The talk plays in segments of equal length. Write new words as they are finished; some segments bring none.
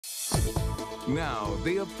Now,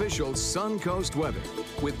 the official Suncoast weather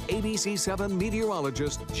with ABC7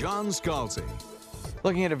 meteorologist John Scalzi.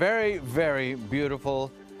 Looking at a very, very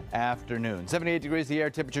beautiful afternoon. 78 degrees the air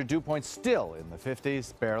temperature, dew point still in the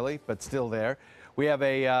 50s, barely, but still there. We have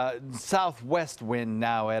a southwest wind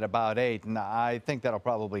now at about 8, and I think that'll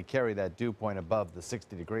probably carry that dew point above the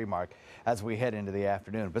 60-degree mark as we head into the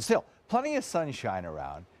afternoon. But still, plenty of sunshine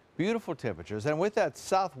around, beautiful temperatures, and with that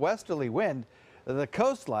southwesterly wind, the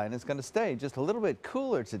coastline is going to stay just a little bit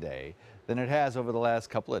cooler today than it has over the last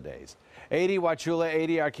couple of days. 80 Wauchula,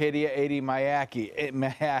 80 Arcadia, 80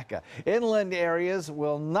 Myakka. Inland areas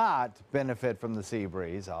will not benefit from the sea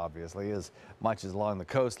breeze, obviously, as much as along the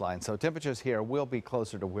coastline. So temperatures here will be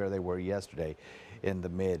closer to where they were yesterday in the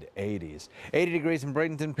mid-80s. 80 degrees in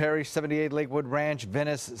Bradenton Parish, 78 Lakewood Ranch,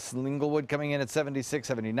 Venice, Inglewood coming in at 76,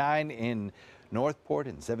 79 in Northport,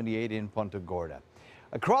 and 78 in Punta Gorda.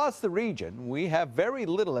 Across the region, we have very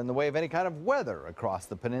little in the way of any kind of weather across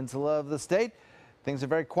the peninsula of the state. Things are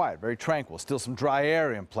very quiet, very tranquil. Still some dry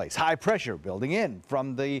air in place. High pressure building in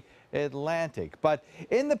from the Atlantic. But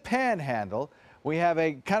in the panhandle, we have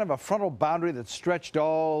a kind of a frontal boundary that's stretched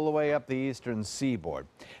all the way up the eastern seaboard.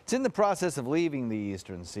 It's in the process of leaving the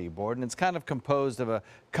eastern seaboard, and it's kind of composed of a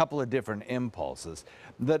couple of different impulses.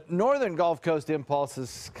 The northern Gulf Coast impulse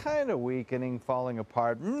is kind of weakening, falling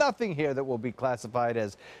apart. Nothing here that will be classified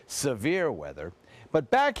as severe weather. But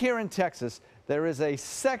back here in Texas, there is a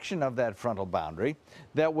section of that frontal boundary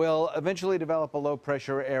that will eventually develop a low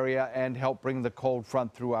pressure area and help bring the cold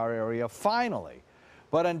front through our area finally.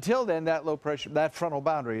 But until then, that frontal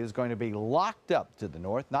boundary is going to be locked up to the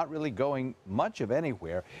north, not really going much of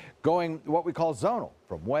anywhere, going what we call zonal,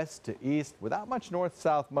 from west to east without much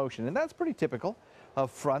north-south motion. And that's pretty typical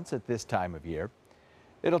of fronts at this time of year.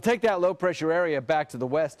 It'll take that low pressure area back to the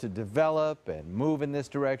west to develop and move in this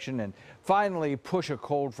direction and finally push a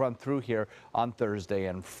cold front through here on Thursday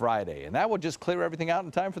and Friday. And that will just clear everything out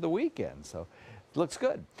in time for the weekend. So looks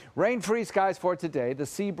good. Rain-free skies for today. The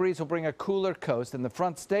sea breeze will bring a cooler coast, and the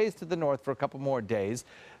front stays to the north for a couple more days.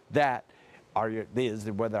 That is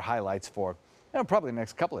the weather highlights for probably the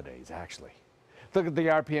next couple of days, actually. Look at the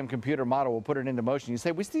RPM computer model. We'll put it into motion. You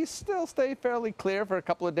say we still stay fairly clear for a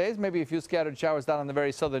couple of days, maybe a few scattered showers down on the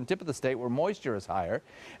very southern tip of the state where moisture is higher.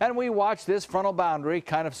 And we watch this frontal boundary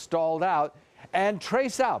kind of stalled out and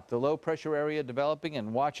trace out the low pressure area developing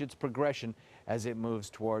and watch its progression as it moves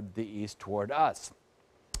toward the east toward us.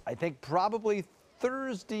 I think probably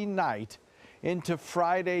Thursday night into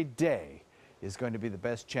Friday day is going to be the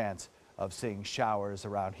best chance of seeing showers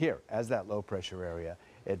around here as that low pressure area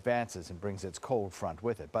advances and brings its cold front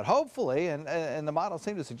with it. But hopefully, and the models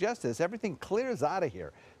seem to suggest this, everything clears out of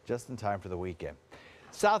here just in time for the weekend.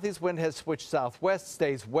 Southeast wind has switched southwest,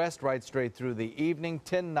 stays west right straight through the evening.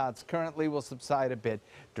 10 knots currently, will subside a bit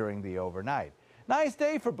during the overnight. Nice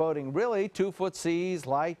day for boating, really. 2-foot seas,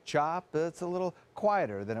 light chop. It's a little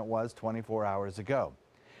quieter than it was 24 hours ago.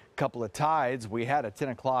 Couple of tides. We had a 10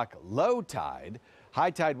 o'clock low tide. High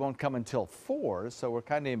tide won't come until 4, so we're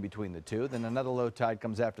kind of in between the two. Then another low tide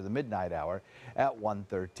comes after the midnight hour at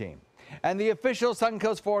 1:13. And the official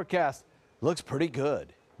Suncoast forecast looks pretty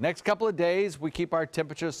good. Next couple of days, we keep our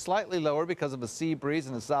temperatures slightly lower because of a sea breeze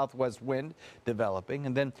and a southwest wind developing.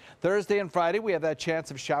 And then Thursday and Friday, we have that chance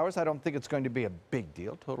of showers. I don't think it's going to be a big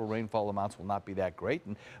deal. Total rainfall amounts will not be that great,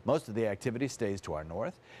 and most of the activity stays to our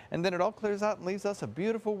north. And then it all clears out and leaves us a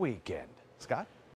beautiful weekend. Scott?